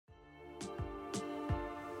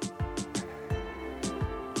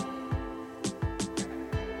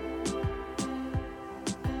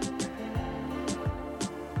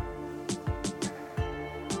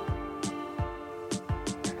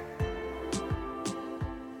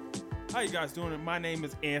How you guys doing? My name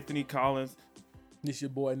is Anthony Collins. This your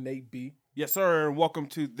boy Nate B. Yes, sir, and welcome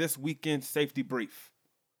to this weekend safety brief.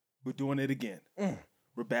 We're doing it again.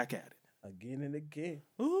 We're back at it. Again and again.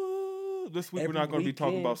 Ooh, this week Every we're not going to be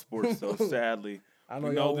talking weekend. about sports, though, sadly. I know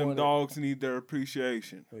We y'all know them want it. dogs need their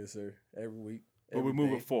appreciation. Yes, sir. Every week. But we're every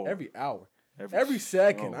moving day, forward. Every hour. Every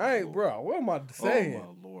second. Lord. Bro, what am I saying?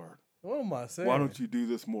 Oh, my Lord. What am I saying? Why don't you do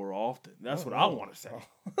this more often? That's what I want to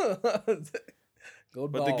say. Go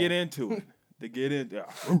But dog. to get into it,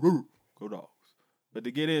 go dogs. But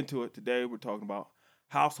to get into it, today we're talking about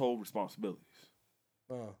household responsibilities.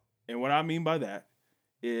 And what I mean by that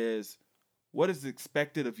is what is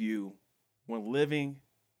expected of you when living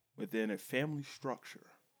within a family structure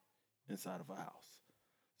inside of a house.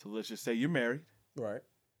 So let's just say you're married. Right.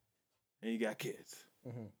 And you got kids.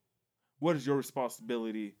 Mm-hmm. What is your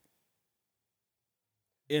responsibility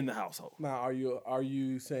in the household? Now, are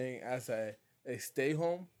you saying as a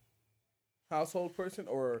stay-home household person,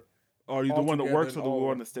 or Are you the one that altogether works or and the all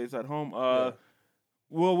one of- that stays at home? Yeah.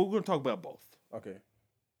 Well, we're going to talk about both. Okay.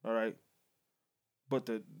 All right. But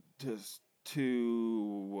to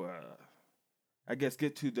I guess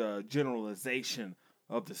get to the generalization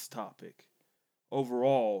of this topic.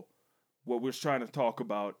 Overall, what we're trying to talk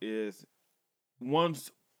about is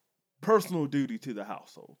one's personal duty to the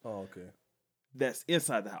household. Oh, okay. That's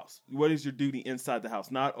inside the house. What is your duty inside the house?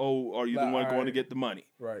 Not, are you the one going to get the money?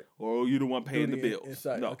 Right. Or are you the one paying Duty the bills?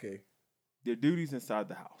 inside. No. Okay. Your duties inside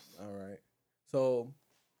the house. All right. So,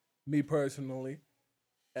 me personally,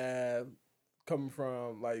 coming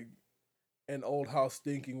from like an old house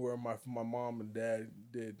thinking where my mom and dad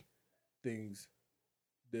did things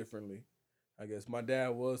differently. I guess my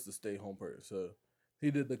dad was the stay-home person, so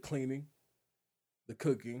he did the cleaning, the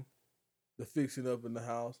cooking, the fixing up in the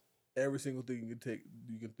house, every single thing you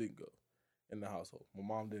can think of in the household. My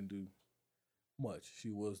mom didn't do much.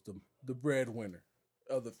 She was the breadwinner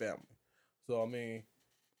of the family. So I mean,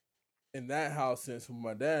 in that house, since with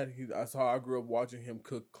my dad, that's how I grew up watching him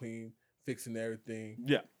cook, clean, fixing everything.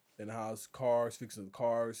 Yeah. In the house, fixing the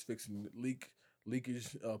cars, fixing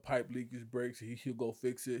leakage, pipe leakage breaks. He'll go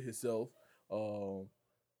fix it himself. The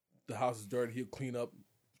house is dirty. He'll clean up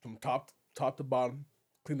from top to bottom,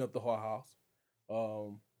 clean up the whole house.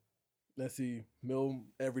 Let's see, meal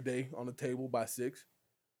every day on the table by 6.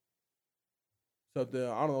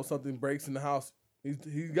 Something breaks in the house.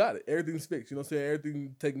 He's got it. Everything's fixed. You know what I'm saying?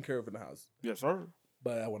 Everything taken care of in the house. Yes, sir.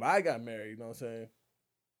 But when I got married, you know what I'm saying?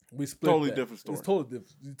 We split. Totally different story. It's totally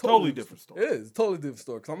different. Totally different story. It is a totally different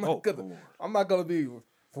story. Cause Lord. I'm not gonna be,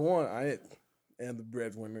 for one, I am the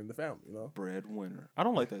breadwinner in the family. You know, Breadwinner. I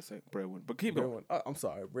don't like that saying breadwinner, but keep going. I'm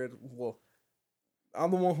sorry, Well,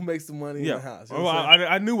 I'm the one who makes the money in the house. You know well,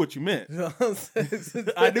 I knew what you meant. You know what I'm saying?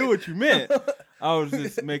 I knew what you meant. I was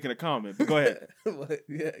just making a comment. But go ahead. But,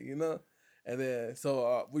 yeah, you know. And then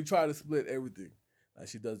so we try to split everything.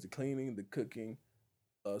 She does the cleaning, the cooking.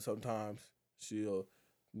 Sometimes she'll,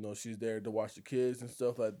 she's there to watch the kids and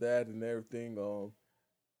stuff like that and everything.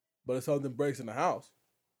 But if something breaks in the house,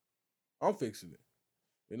 I'm fixing it.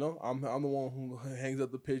 You know, I'm the one who hangs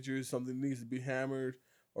up the pictures. Something needs to be hammered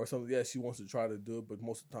or something. Yeah, she wants to try to do it, but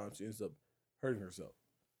most of the time she ends up hurting herself.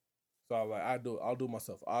 So I'll do it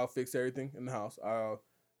myself. I'll fix everything in the house. I'll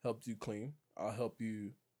help you clean. I'll help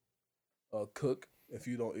you cook. If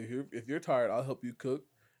you're tired, I'll help you cook.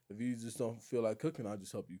 If you just don't feel like cooking, I'll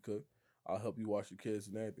just help you cook. I'll help you wash your kids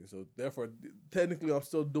and everything. So therefore, technically, I'm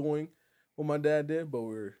still doing what my dad did, but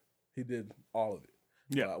he did all of it.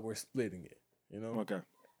 Yeah, we're splitting it. You know. Okay.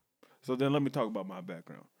 So then let me talk about my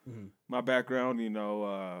background. Mm-hmm. My background,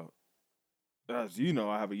 as you know,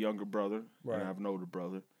 I have a younger brother and I have an older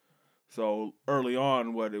brother. So early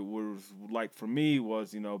on, what it was like for me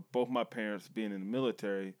was, both my parents being in the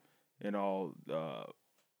military and all.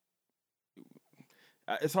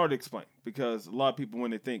 It's hard to explain because a lot of people,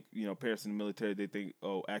 when they think, parents in the military, they think,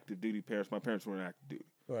 active duty parents. My parents weren't active duty.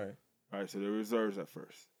 Right. All right, so they were reserves at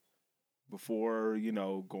first before,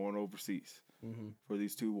 going overseas for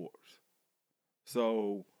these 2 wars.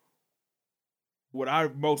 So what I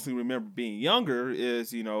mostly remember being younger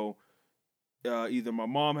is, either my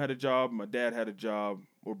mom had a job, my dad had a job,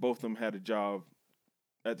 or both of them had a job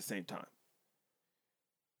at the same time.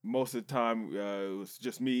 Most of the time, it was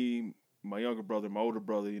just me, my younger brother, my older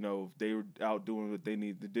brother. If they were out doing what they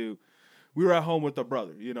needed to do, we were at home with our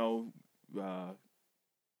brother.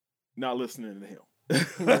 Not listening to him.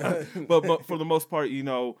 but for the most part,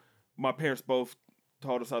 my parents both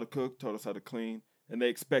taught us how to cook, taught us how to clean, and they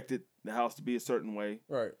expected the house to be a certain way.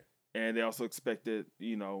 Right. And they also expected,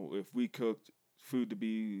 if we cooked food to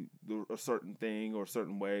be a certain thing or a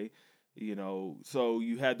certain way, so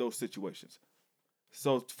you had those situations.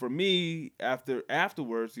 So for me,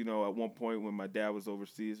 afterwards, at one point when my dad was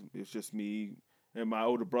overseas, it was just me and my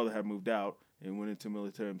older brother had moved out and went into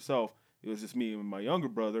military himself. It was just me and my younger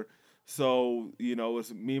brother. So it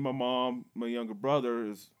was me, my mom, my younger brother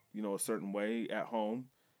is a certain way at home,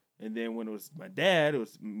 and then when it was my dad, it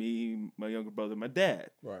was me, my younger brother, my dad.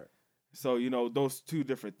 Right. So those two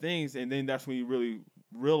different things, and then that's when you really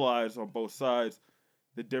realize on both sides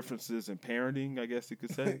the differences in parenting, I guess you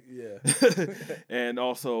could say. Yeah. And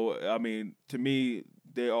also, I mean, to me,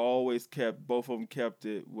 they always both of them kept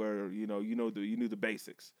it where you knew the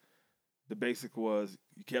basics. The basic was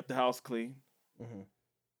you kept the house clean,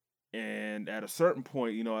 and at a certain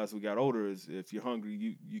point, as we got older, is if you're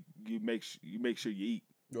hungry, you make sure you eat.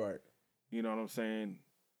 Right. You know what I'm saying?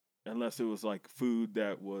 Unless it was like food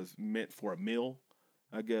that was meant for a meal,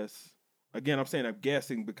 I guess. Again, I'm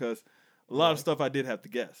guessing because a lot of stuff I did have to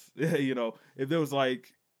guess. If there was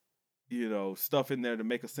like, stuff in there to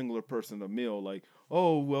make a singular person a meal, like,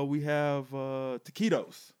 oh, well, we have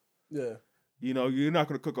taquitos. Yeah. You're not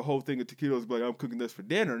going to cook a whole thing of taquitos and be like, I'm cooking this for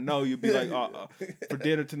dinner. No, you'd be like, for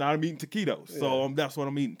dinner tonight, I'm eating taquitos. Yeah. So that's what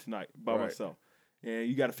I'm eating tonight by myself. And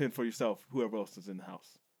you got to fend for yourself, whoever else is in the house.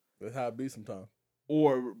 That's how it be sometimes.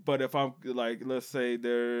 But if I'm like, let's say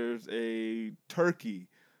there's a turkey.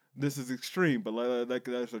 This is extreme, but like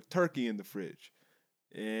there's a turkey in the fridge,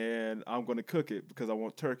 and I'm going to cook it because I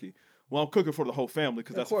want turkey. Well, I'm cooking for the whole family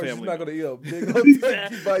because that's a family. You're not going to eat a big old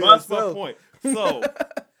turkey by yourself. That's my point. So,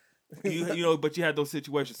 but you had those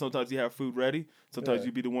situations. Sometimes you have food ready. Sometimes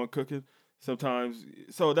you be the one cooking. Sometimes,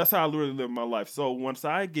 so that's how I really live my life. So once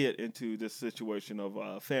I get into this situation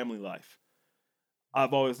of family life,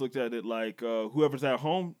 I've always looked at it like whoever's at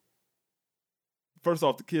home. First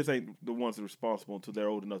off, the kids ain't the ones that are responsible until they're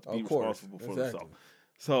old enough to be responsible for themselves.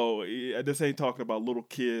 So this ain't talking about little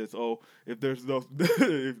kids. Oh, if there's no,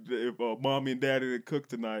 if mommy and daddy didn't cook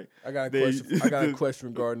tonight, I got a question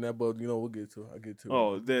regarding that, but we'll get to it. I'll get to it.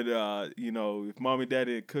 Oh, then if mommy and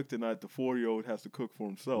daddy didn't cook tonight, the 4-year-old has to cook for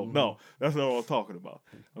himself. Mm-hmm. No, that's not what I'm talking about.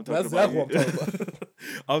 That's what I'm talking about.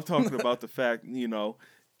 I'm talking about the fact,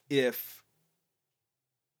 if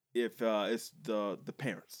it's the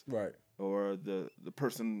parents, right, or the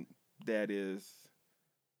person that is.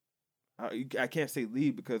 I can't say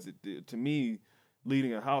lead because to me,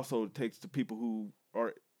 leading a household takes the people who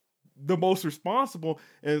are the most responsible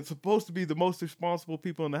and supposed to be the most responsible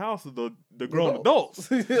people in the house are the grown adults.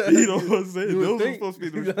 You know what I'm saying? Those are supposed to be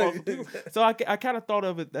the responsible people. So I kind of thought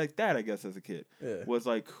of it like that, I guess, as a kid. Yeah. Was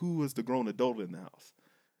like, who is the grown adult in the house?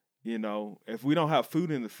 If we don't have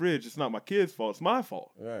food in the fridge, it's not my kid's fault. It's my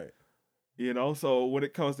fault. Right. So when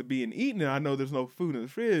it comes to being eaten, and I know there's no food in the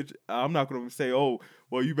fridge, I'm not going to say, oh,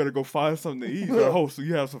 well, you better go find something to eat. Or, so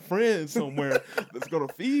you have some friends somewhere that's going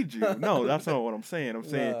to feed you. No, that's not what I'm saying. I'm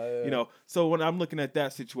saying, so when I'm looking at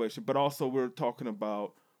that situation, but also we're talking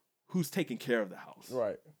about who's taking care of the house.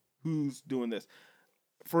 Right. Who's doing this.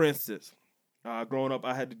 For instance, growing up,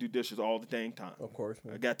 I had to do dishes all the dang time. Of course.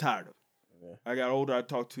 Man. I got tired of it. Yeah. I got older. I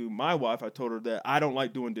talked to my wife. I told her that I don't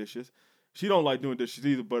like doing dishes. She don't like doing dishes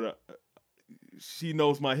either, but she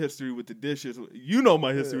knows my history with the dishes. You know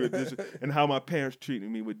my history with dishes and how my parents treated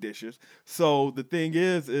me with dishes. So the thing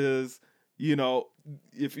is, if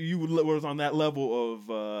you was on that level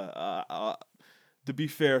of, to be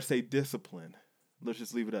fair, say discipline, let's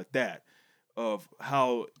just leave it at that, of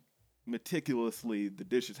how meticulously the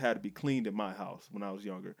dishes had to be cleaned in my house when I was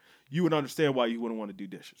younger, you would understand why you wouldn't want to do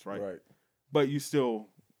dishes, right? Right. But you still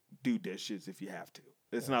do dishes if you have to.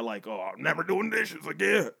 It's not like, oh, I'm never doing dishes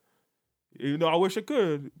again. Even though I wish I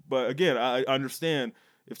could. But again, I understand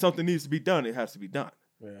if something needs to be done, it has to be done.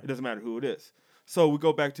 Yeah. It doesn't matter who it is. So we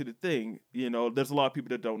go back to the thing, there's a lot of people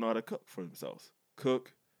that don't know how to cook for themselves.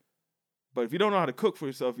 Cook. But if you don't know how to cook for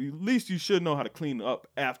yourself, at least you should know how to clean up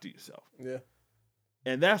after yourself. Yeah.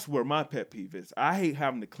 And that's where my pet peeve is. I hate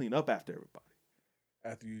having to clean up after everybody.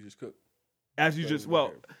 After you just cook.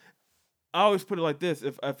 I always put it like this.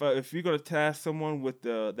 If you're going to task someone with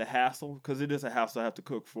the hassle, because it is a hassle to have to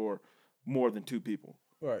cook for more than 2 people.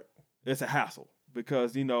 Right. It's a hassle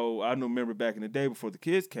because, I remember back in the day before the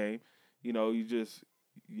kids came,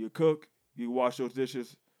 you cook, you wash those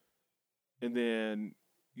dishes, and then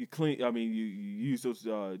you clean, you use those,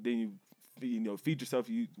 then you feed yourself,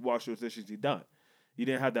 you wash those dishes, you're done. You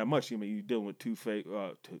didn't have that much. You're dealing with two fakes.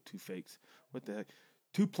 What the heck?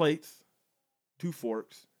 2 plates, 2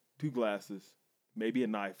 forks, 2 glasses, maybe a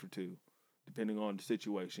knife or 2, depending on the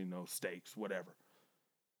situation, steaks, whatever.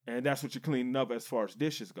 And that's what you're cleaning up as far as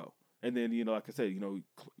dishes go. And then, like I said,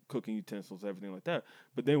 cooking utensils, everything like that.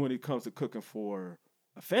 But then when it comes to cooking for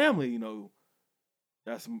a family,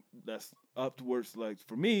 that's upwards, like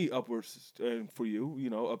for me, upwards, and for you,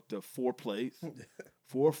 up to 4 plates,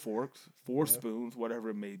 4 forks, 4 spoons, whatever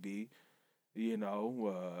it may be,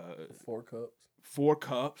 4 cups. 4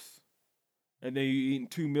 cups. And then you're eating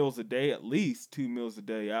 2 meals a day, at least 2 meals a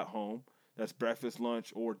day at home. That's breakfast,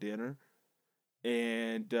 lunch, or dinner.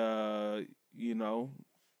 And,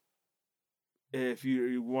 if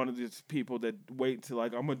you're one of these people that wait until,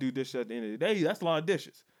 like, I'm going to do dishes at the end of the day, that's a lot of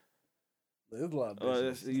dishes. There's a lot of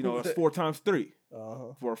dishes. It's 4 times 3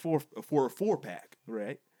 Uh-huh. for a 4-pack,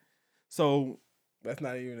 right? So that's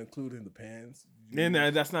not even including the pans. And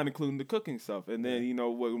that's not including the cooking stuff. And then,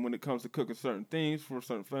 when it comes to cooking certain things for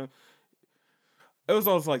certain family, it was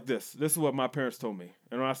always like this. This is what my parents told me.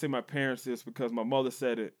 And when I say my parents, it's because my mother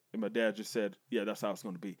said it and my dad just said, yeah, that's how it's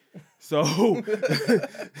going to be. So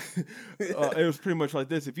it was pretty much like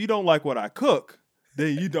this. If you don't like what I cook,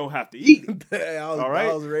 then you don't have to eat it. All right?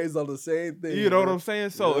 I was raised on the same thing. You know what I'm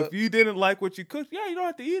saying? So if you didn't like what you cooked, yeah, you don't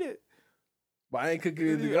have to eat it. But I ain't cooking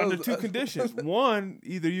anything under 2 conditions. One,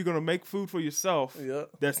 either you're going to make food for yourself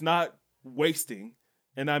that's not wasting.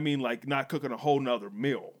 And I mean like not cooking a whole nother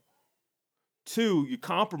meal. 2, you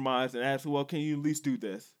compromise and ask, well, can you at least do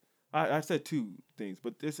this? I said 2 things,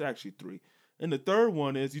 but it's actually 3. And the third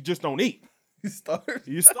one is you just don't eat. You starved?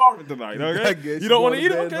 You're starving tonight, okay? You don't want to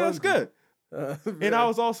eat it? Okay, that's good. And I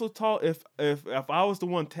was also taught if I was the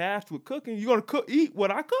one tasked with cooking, you're gonna eat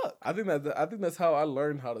what I cook. I think that's how I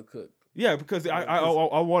learned how to cook. Yeah, because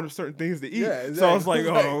I wanted certain things to eat. Yeah, exactly. So I was like,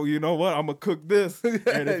 oh, you know what? I'm going to cook this.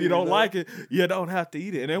 And if you don't like it, you don't have to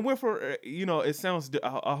eat it. And then went for, it sounds,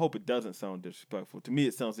 I hope it doesn't sound disrespectful. To me,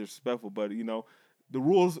 it sounds disrespectful, but, the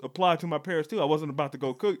rules apply to my parents too. I wasn't about to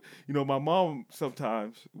go cook. My mom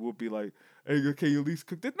sometimes would be like, hey, can you at least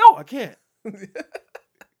cook this? No, I can't.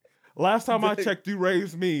 Last time I checked, you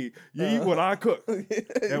raised me. You eat what I cook.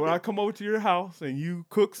 And when I come over to your house and you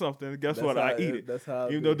cook something, guess what? I eat it. That's how.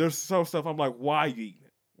 Even though there's some stuff, I'm like, why you eating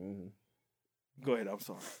it? Mm-hmm. Go ahead. I'm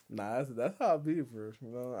sorry. Nah, that's how I be for.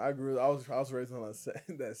 I was raised on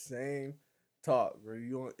that same talk. Where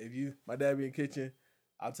my dad be in the kitchen,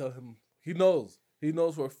 I tell him he knows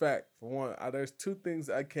for a fact. For one, there's 2 things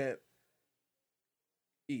I can't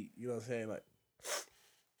eat. You know what I'm saying? Like,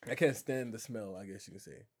 I can't stand the smell, I guess you can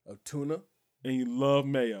say, of tuna. And you love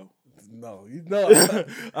mayo. No,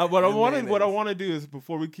 what I want to do is,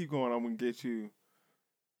 before we keep going, I'm going to get you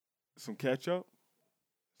some ketchup,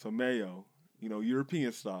 some mayo,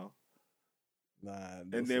 European style. Nah.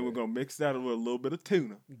 And then we're going to mix that with a little bit of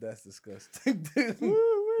tuna. That's disgusting, dude.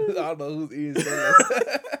 I don't know who's eating something like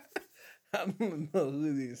that. I don't know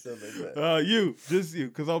who's eating something like that. Just you,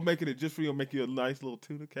 because I'm making it just for you. I'll make you a nice little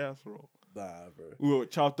tuna casserole. Nah, bro. With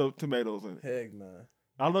chopped up tomatoes in it. Heck nah.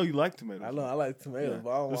 I know you like tomatoes. I know I like tomatoes, but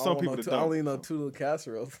I don't eat no tuna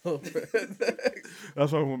casserole.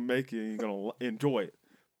 That's what I'm gonna make you, and you're gonna enjoy it.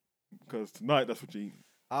 Because tonight, that's what you eat.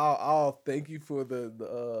 I'll thank you for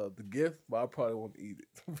the gift, but I probably won't eat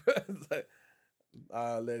it.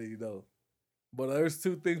 I'll let you know. But there's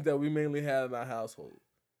 2 things that we mainly had in our household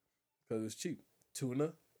because it's cheap: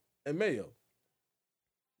 tuna and mayo.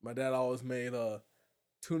 My dad always made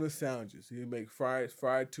tuna sandwiches. He'd make fried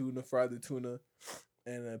tuna, fry the tuna,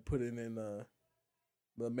 and then put it in the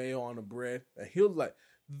mayo on the bread. And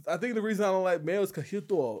I think the reason I don't like mayo is because he'll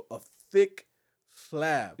throw a thick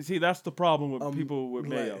slab. You see, that's the problem with people with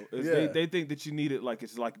mayo. They think that you need it like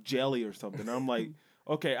it's like jelly or something. And I'm like,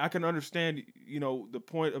 okay, I can understand, the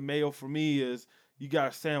point of mayo for me is you got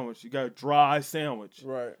a sandwich. You got a dry sandwich.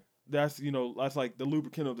 Right. That's like the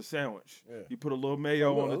lubricant of the sandwich. Yeah. You put a little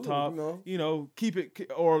mayo on the top. Keep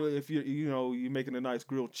it. Or if you're making a nice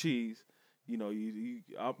grilled cheese,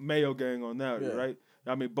 mayo gang on that, right?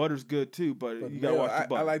 I mean, butter's good too, but you gotta watch the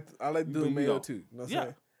butter. I like doing mayo too. You know what I'm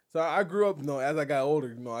saying? So I grew up. As I got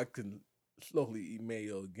older, I could slowly eat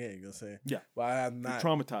mayo again. You know what I'm saying? Yeah. But I am not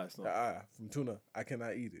You're traumatized though. From tuna. I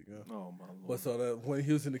cannot eat it. Oh my lord. But so when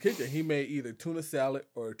he was in the kitchen, he made either tuna salad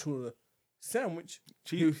or a tuna sandwich.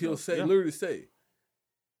 He'll say, literally say,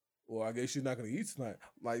 well, I guess you're not going to eat tonight.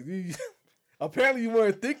 Like, apparently you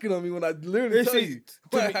weren't thinking of me when I literally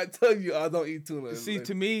I tell you I don't eat tuna. See,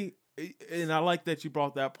 to me, and I like that you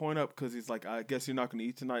brought that point up because he's like, I guess you're not going to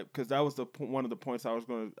eat tonight, because that was one of the points I was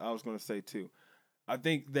going to say too. I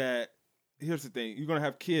think that here's the thing: you're going to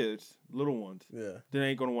have kids, little ones, that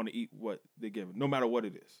ain't going to want to eat what they give them, no matter what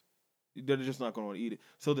it is. They're just not going to want to eat it.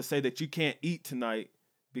 So to say that you can't eat tonight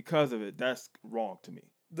because of it, that's wrong to me.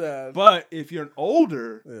 But if you're an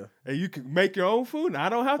older and you can make your own food, and I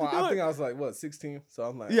don't have to do it. I think I was like, 16? So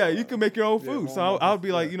I'm like, you can make your own food. So I would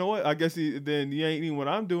be like, you know what? I guess then you ain't eating what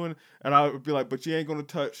I'm doing. And I would be like, but you ain't going to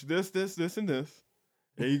touch this, and this.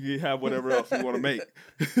 and you can have whatever else you want to make.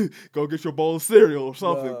 Go get your bowl of cereal or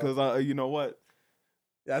something, because you know what?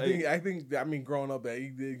 Yeah, I think. I mean, growing up, he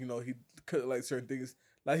did. He could like certain things.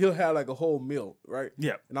 Like he'll have like a whole meal, right?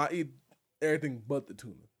 Yeah. And I eat everything but the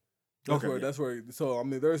tuna. That's where. So I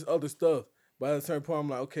mean, there's other stuff, but at a certain point, I'm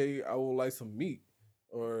like, okay, I would like some meat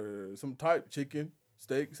or some type chicken,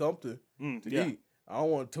 steak, something to eat. I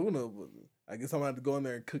don't want tuna, but I guess I'm gonna have to go in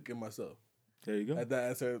there and cook it myself. There you go. At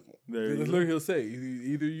that certain, there that's literally he'll say.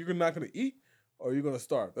 Either you're not gonna eat or you're gonna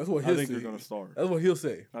starve. That's what he'll say. I think you're gonna starve. That's what he'll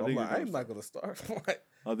say. I'm not gonna starve.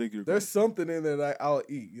 I think you're. There's something in there that I'll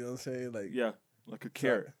eat. You know what I'm saying? Like like a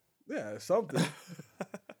carrot. Yeah, something.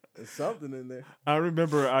 There's something in there. I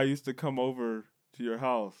remember I used to come over to your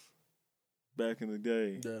house back in the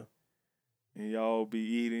day. Yeah. And y'all be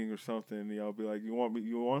eating or something, and y'all be like, you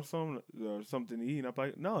want some or something to eat? And I'm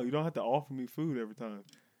like, no, you don't have to offer me food every time.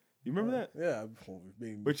 You remember that? Yeah.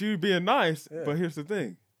 But you being nice, but here's the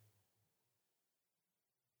thing.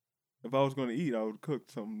 If I was going to eat, I would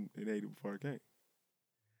cook something and ate it before I came.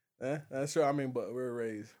 That's true. I mean, but we're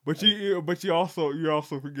raised. But you're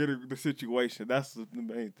also forgetting the situation. That's the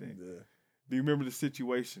main thing. Yeah. Do you remember the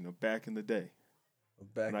situation of back in the day?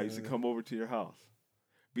 When I used to come over to your house.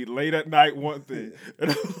 Be late at night, one thing.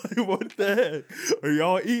 And I'm like, what the heck? Are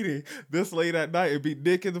y'all eating this late at night? It'd be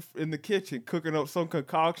Nick in the kitchen cooking up some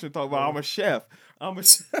concoction, talking about, I'm a chef. Hey,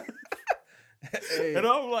 and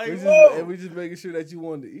I'm like, we just making sure that you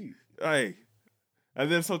wanted to eat. Hey. And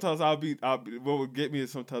then sometimes I'll be what would get me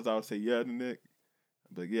is sometimes I would say, yeah, to Nick.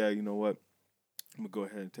 I'd be like, yeah, you know what? I'm going to go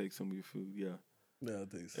ahead and take some of your food, yeah. No,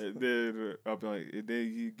 thanks. And then I'll be like, and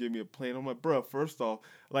then you give me a plate. I'm like, bro, first off,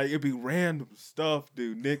 like it'd be random stuff,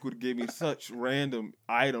 dude. Nick would give me such random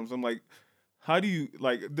items. I'm like, how do you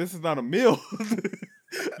this is not a meal.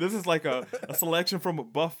 This is like a selection from a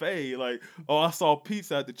buffet. Like, oh, I saw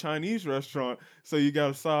pizza at the Chinese restaurant, so you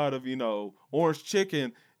got a side of, orange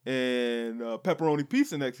chicken and pepperoni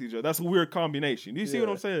pizza next to each other. That's a weird combination. Do you see what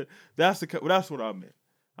I'm saying? That's what I meant.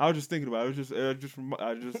 I was just thinking about it.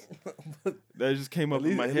 That just came up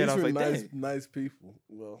in my head. I was like, nice people.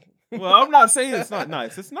 Well, I'm not saying it's not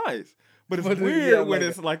nice. It's nice, but it's weird when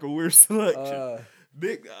it's like a weird selection.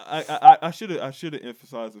 Nick, I should have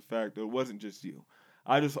emphasized the fact that it wasn't just you.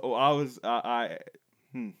 What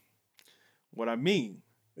I mean,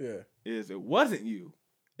 is it wasn't you.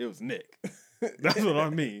 It was Nick. That's what I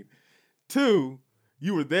mean. 2,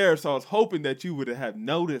 you were there, so I was hoping that you would have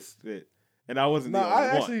noticed it. And I wasn't. I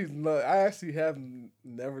actually have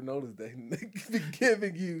never noticed that Nick be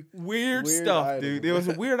giving you weird stuff, items. Dude. It was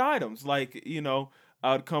weird items. Like,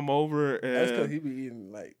 I'd come over and that's because he be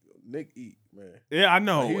eating like Nick eat, man. Yeah, I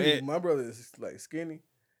know. Like my brother is like skinny,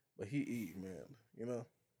 but he eat, man.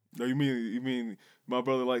 No, you mean my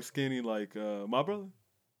brother like skinny like my brother?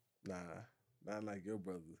 Nah, not like your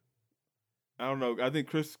brother. I don't know. I think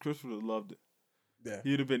Chris would have loved it. Yeah,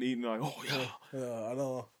 he'd have been eating like, oh yeah. I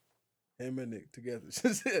know. Him and Nick together.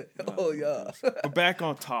 Oh, yeah. But back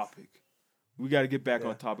on topic. We got to get back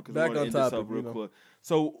on topic because we want to end this up real quick.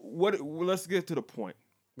 So let's get to the point.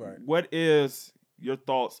 Right. What is your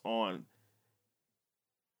thoughts on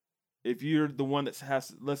if you're the one that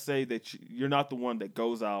let's say that you're not the one that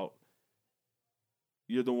goes out,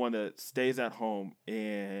 you're the one that stays at home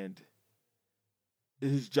and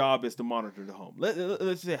his job is to monitor the home.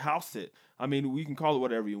 Let's say house sit. I mean, we can call it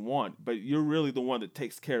whatever you want, but you're really the one that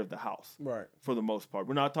takes care of the house, right? For the most part,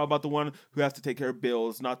 we're not talking about the one who has to take care of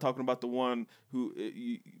bills. Not talking about the one who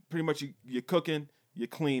pretty much you're cooking, you're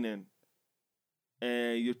cleaning,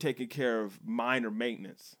 and you're taking care of minor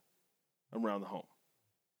maintenance around the home.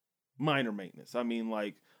 Minor maintenance. I mean,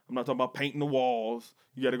 like I'm not talking about painting the walls.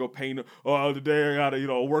 You got to go paint. Today I got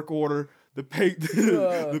a work order. To paint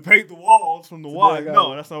the walls from the wife.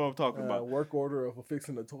 No, that's not what I'm talking about. Work order of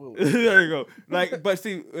fixing the toilet. There you go. But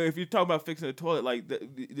see, if you're talking about fixing the toilet,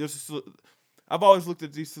 I've always looked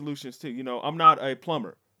at these solutions too. I'm not a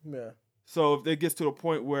plumber. Yeah. So if it gets to a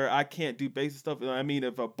point where I can't do basic stuff, I mean,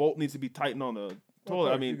 if a bolt needs to be tightened on the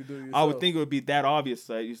toilet, I mean, I would think it would be that obvious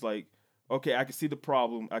that it's like, okay, I can see the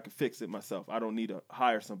problem. I can fix it myself. I don't need to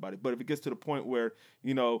hire somebody. But if it gets to the point where,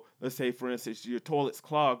 let's say, for instance, your toilet's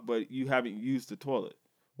clogged, but you haven't used the toilet.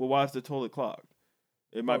 Well, why is the toilet clogged?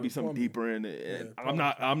 It might be something deeper in it.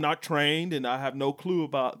 Yeah, I'm not trained, and I have no clue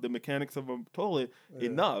about the mechanics of a toilet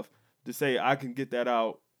enough to say I can get that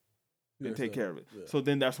out and take care of it. Yeah. So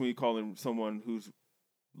then that's when you call in someone whose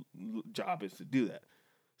job is to do that.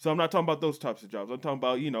 So I'm not talking about those types of jobs. I'm talking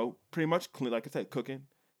about, pretty much clean, like I said, cooking,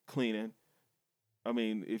 cleaning. I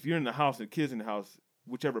mean, if you're in the house and the kids in the house,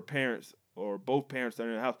 whichever parents or both parents that are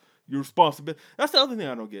in the house, you're responsible. That's the other thing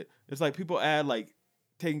I don't get. It's like people add like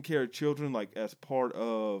taking care of children like as part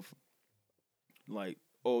of like,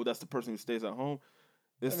 oh, that's the person who stays at home.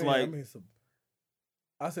 It's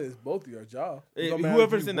I say it's both of your job.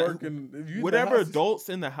 Whoever's in whatever adults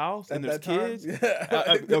in the house and there's kids.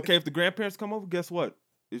 Okay, if the grandparents come over, guess what?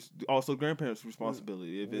 It's also grandparents'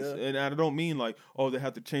 responsibility. If it's and I don't mean like, oh, they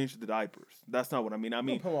have to change the diapers. That's not what I mean. I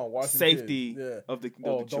mean safety of the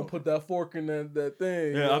children. Don't put that fork in that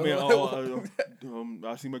thing. Yeah, I mean,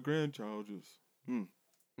 I see my grandchild just.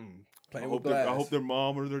 I hope their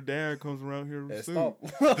mom or their dad comes around here soon.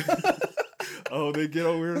 Oh, they get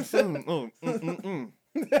over here soon.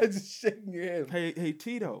 Just shaking your head. Hey,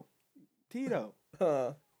 Tito,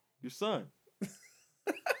 your son.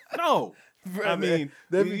 No. I mean,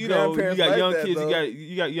 you got young kids.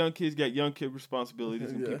 You got young kids. You got young kid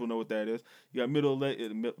responsibilities, and people know what that is. You got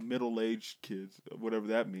middle-aged kids, whatever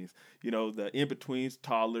that means. You know, the in-betweens,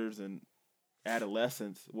 toddlers, and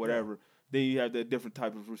adolescents, whatever. Yeah. Then you have that different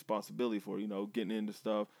type of responsibility for getting into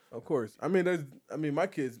stuff. Of course, I mean, my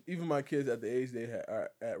kids, even my kids at the age they are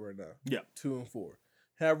at right now, 2 and 4,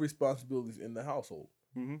 have responsibilities in the household.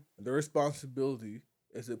 Mm-hmm. Their responsibility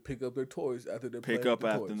is to pick up their toys after they pick up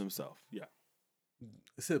after themselves. Yeah,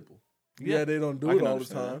 it's simple. Yeah, they don't do it all the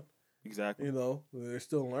time. That. Exactly. They're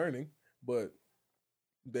still learning, but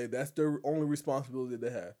that's their only responsibility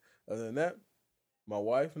they have. Other than that, my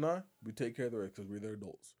wife and I, we take care of the rest because we're their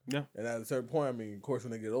adults. Yeah. And at a certain point, I mean, of course,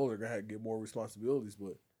 when they get older, they're gonna have to get more responsibilities.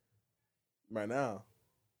 But right now,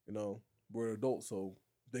 we're adults, so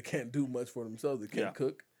they can't do much for themselves. They can't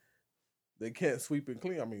cook. They can't sweep and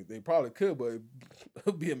clean. I mean, they probably could, but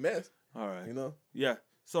it'd be a mess. All right. Yeah.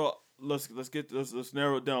 So let's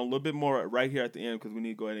narrow it down a little bit more right here at the end because we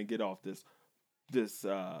need to go ahead and get off this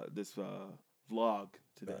vlog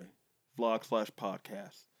today,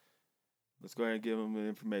 vlog/podcast. Let's go ahead and give them the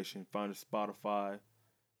information. Find us Spotify,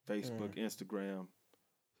 Facebook, Instagram,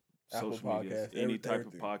 Apple social media, any type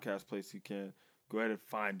of podcast place you can. Go ahead and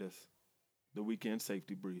find us. The Weekend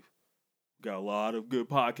Safety Brief. Got a lot of good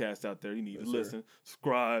podcasts out there. You need to listen,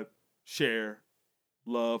 subscribe, share,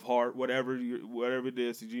 love, heart, whatever it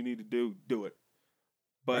is that you need to do it.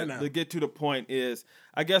 But to get to the point is,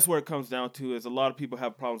 I guess where it comes down to is a lot of people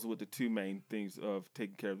have problems with the two main things of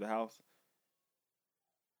taking care of the house.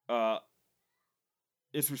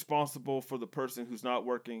 It's responsible for the person who's not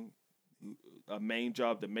working a main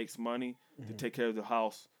job that makes money to take care of the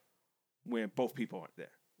house when both people aren't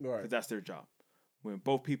there. Right. Because that's their job. When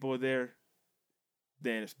both people are there,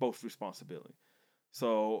 then it's both responsibility.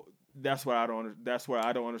 So that's where I don't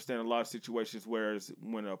understand a lot of situations where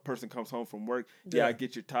when a person comes home from work, I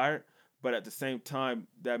get you're tired, but at the same time,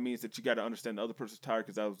 that means that you got to understand the other person's tired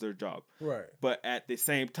because that was their job. Right. But at the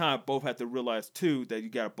same time, both have to realize too that you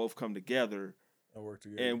got to both come together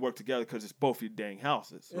and work together because it's both your dang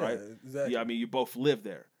houses, right? Exactly. Yeah, I mean, you both live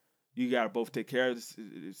there. You got to both take care of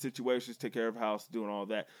the situations, take care of the house, doing all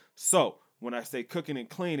that. So when I say cooking and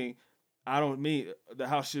cleaning, I don't mean the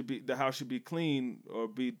house should be clean or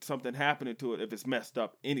be something happening to it if it's messed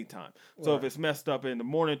up anytime. So if it's messed up in the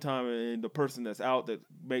morning time and the person that's out that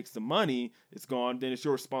makes the money is gone, then it's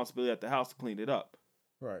your responsibility at the house to clean it up.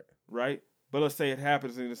 Right. Right? But let's say it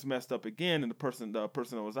happens and it's messed up again and the person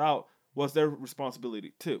that was out was their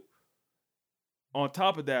responsibility too. On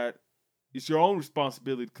top of that, it's your own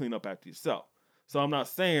responsibility to clean up after yourself. So I'm not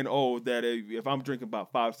saying, that if I'm drinking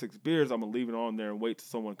about 5-6 beers, I'm going to leave it on there and wait till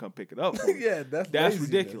someone come pick it up for me. Yeah, that's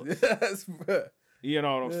ridiculous. You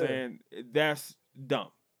know what I'm saying? That's dumb.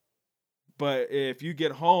 But if you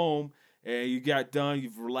get home and you got done,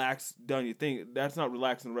 you've relaxed, done your thing, that's not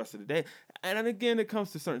relaxing the rest of the day. And then again, it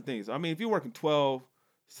comes to certain things. I mean, if you're working 12,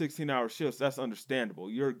 16-hour shifts, that's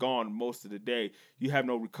understandable. You're gone most of the day. You have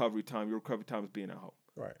no recovery time. Your recovery time is being at home.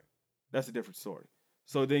 Right. That's a different story.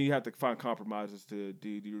 So then you have to find compromises to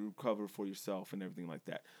recover for yourself and everything like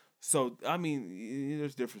that. So, I mean,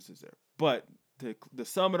 there's differences there. But to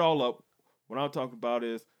sum it all up, what I'm talking about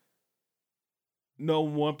is no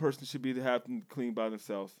one person should be having to clean by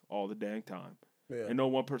themselves all the dang time. Yeah. And no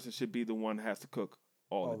one person should be the one that has to cook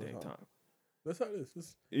all the dang time. That's how it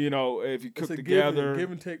is. If you cook together,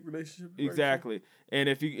 give and take relationship. Exactly. Right? And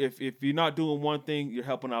if you're not doing one thing, you're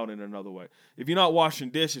helping out in another way. If you're not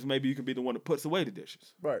washing dishes, maybe you can be the one that puts away the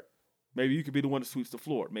dishes. Right. Maybe you could be the one that sweeps the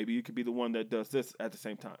floor. Maybe you could be the one that does this at the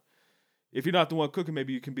same time. If you're not the one cooking,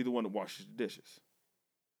 maybe you can be the one that washes the dishes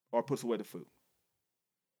or puts away the food.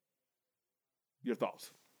 Your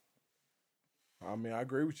thoughts? I mean, I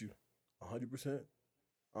agree with you 100%.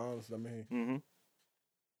 Honestly, I mean,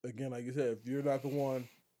 again, like you said, if you're not the one,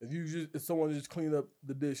 if someone just cleaned up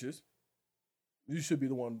the dishes, you should be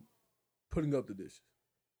the one putting up the dishes.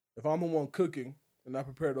 If I'm the one cooking and I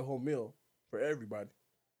prepare the whole meal for everybody,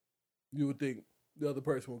 you would think the other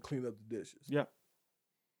person will clean up the dishes. Yeah.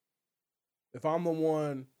 If I'm the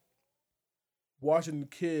one watching the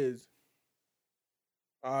kids,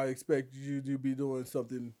 I expect you to be doing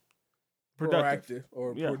something proactive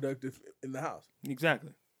or productive in the house.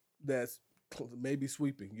 Exactly. That's maybe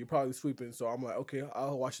sweeping. You're probably sweeping, so I'm like, okay,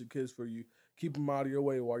 I'll watch the kids for you. Keep them out of your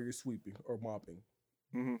way while you're sweeping or mopping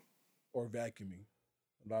or vacuuming.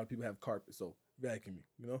 A lot of people have carpet, so vacuuming,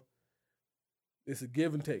 you know? It's a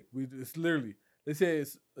give and take. It's literally, they say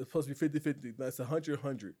it's supposed to be 50-50. That's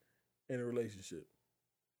 100-100 in a relationship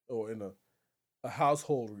or in a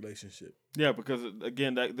household relationship. Yeah, because,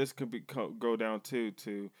 again, this could go down,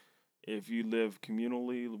 to if you live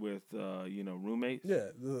communally with, roommates. Yeah,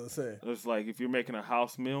 that's what I'm saying. It's like if you're making a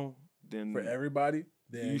house meal, then for everybody,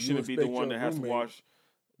 then you shouldn't be the one that has to wash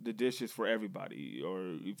the dishes for everybody.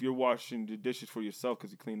 Or if you're washing the dishes for yourself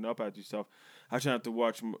because you're cleaning up after yourself, I shouldn't have to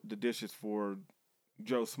wash the dishes for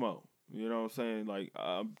Joe Smo. You know what I'm saying? Like,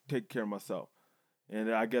 I'm taking care of myself.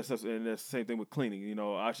 And I guess that's the same thing with cleaning. You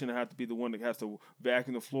know, I shouldn't have to be the one that has to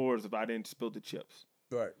vacuum the floors if I didn't spill the chips.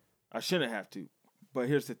 Right. I shouldn't have to. But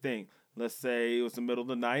here's the thing. Let's say it was the middle of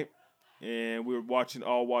the night and we were watching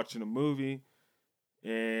a movie.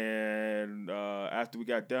 And after we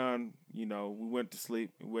got done, we went to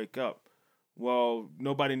sleep and wake up. Well,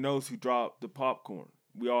 nobody knows who dropped the popcorn.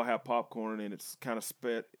 We all have popcorn, and it's kind of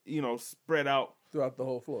spread out throughout the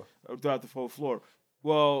whole floor.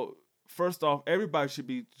 Well, first off, everybody should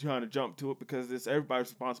be trying to jump to it because it's everybody's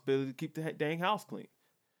responsibility to keep the dang house clean.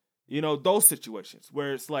 Those situations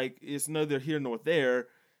where it's like it's neither here nor there.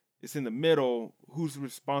 It's in the middle. Whose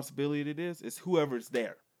responsibility it is? It's whoever's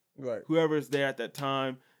there. Right. Whoever is there at that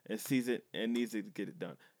time and sees it and needs to get it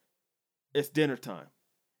done. It's dinner time.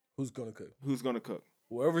 Who's going to cook?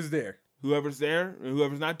 Whoever's there. And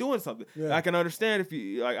whoever's not doing something. Yeah. I can understand if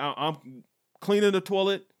you like. I'm cleaning the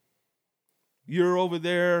toilet. You're over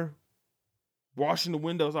there washing the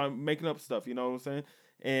windows. I'm making up stuff. You know what I'm saying?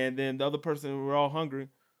 And then the other person, we're all hungry.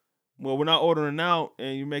 Well, we're not ordering out,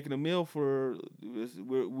 and you're making a meal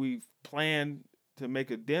we've planned to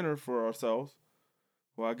make a dinner for ourselves.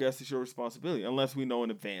 Well, I guess it's your responsibility, unless we know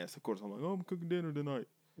in advance. Of course, I'm like, I'm cooking dinner tonight.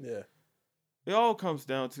 Yeah. It all comes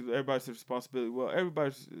down to everybody's responsibility. Well,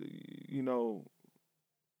 everybody's,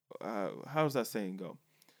 how does that saying go?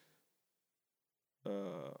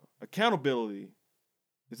 Accountability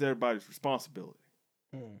is everybody's responsibility.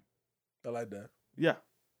 I like that. Yeah.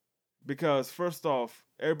 Because, first off,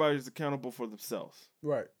 everybody's accountable for themselves.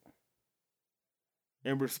 Right.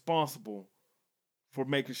 And responsible for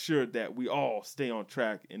making sure that we all stay on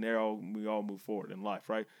track and we all move forward in life,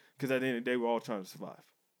 right? Because at the end of the day, we're all trying to survive.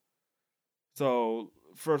 So,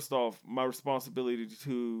 first off, my responsibility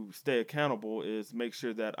to stay accountable is make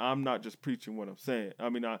sure that I'm not just preaching what I'm saying. I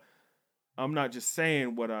mean, I'm not just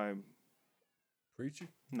saying what I'm... Preaching?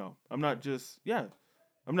 No, I'm not just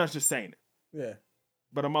saying it. Yeah.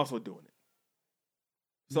 But I'm also doing it.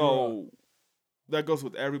 So, that goes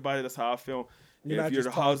with everybody. That's how I feel. If you're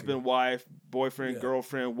the husband, wife, boyfriend,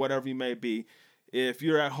 girlfriend, whatever you may be, if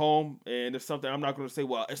you're at home and there's something, I'm not going to say,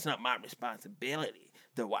 well, it's not my responsibility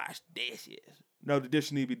to wash dishes. No, the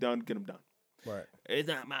dishes need to be done. Get them done. Right. It's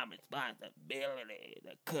not my responsibility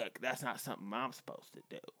to cook. That's not something I'm supposed to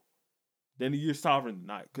do. Then you're sovereign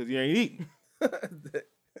tonight because you ain't eating.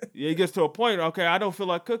 It gets to a point, okay, I don't feel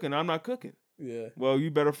like cooking. I'm not cooking. Yeah. Well,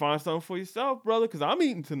 you better find something for yourself, brother, because I'm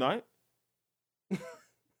eating tonight.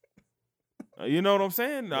 You know what I'm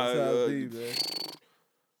saying? That's how it be, man.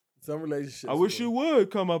 Some relationships. I wish you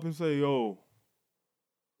would come up and say, yo.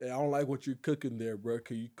 Hey, I don't like what you're cooking there, bro.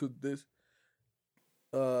 Can you cook this?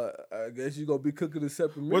 I guess you're going to be cooking a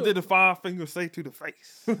separate meal. What did the 5 fingers say to the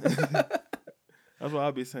face? That's what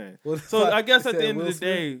I'll be saying. So I guess at the end of the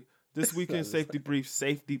day, this weekend safety brief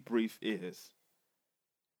is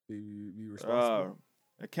be responsible.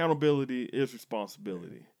 Accountability is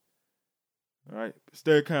responsibility. All right?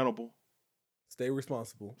 Stay accountable. Stay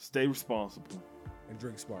responsible. And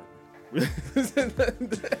drink smartly.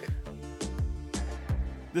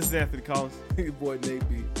 This is Anthony Collins. Your boy Nate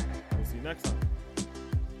B. We'll see you next time.